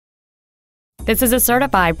This is a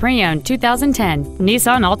certified pre-owned 2010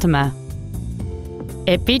 Nissan Altima.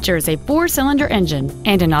 It features a 4-cylinder engine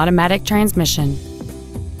and an automatic transmission.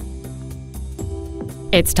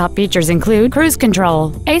 Its top features include cruise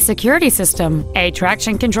control, a security system, a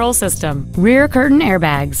traction control system, rear curtain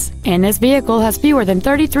airbags, and this vehicle has fewer than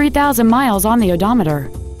 33,000 miles on the odometer.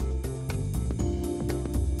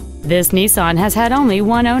 This Nissan has had only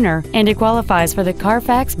one owner, and it qualifies for the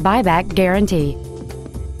Carfax buyback guarantee.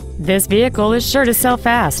 This vehicle is sure to sell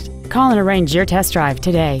fast. Call and arrange your test drive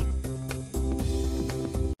today.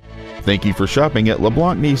 Thank you for shopping at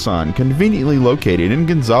LeBlanc Nissan, conveniently located in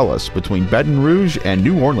Gonzales between Baton Rouge and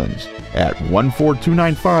New Orleans at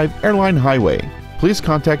 14295 Airline Highway. Please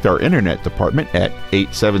contact our internet department at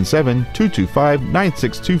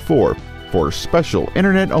 877-225-9624 for special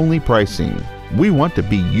internet-only pricing. We want to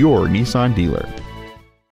be your Nissan dealer.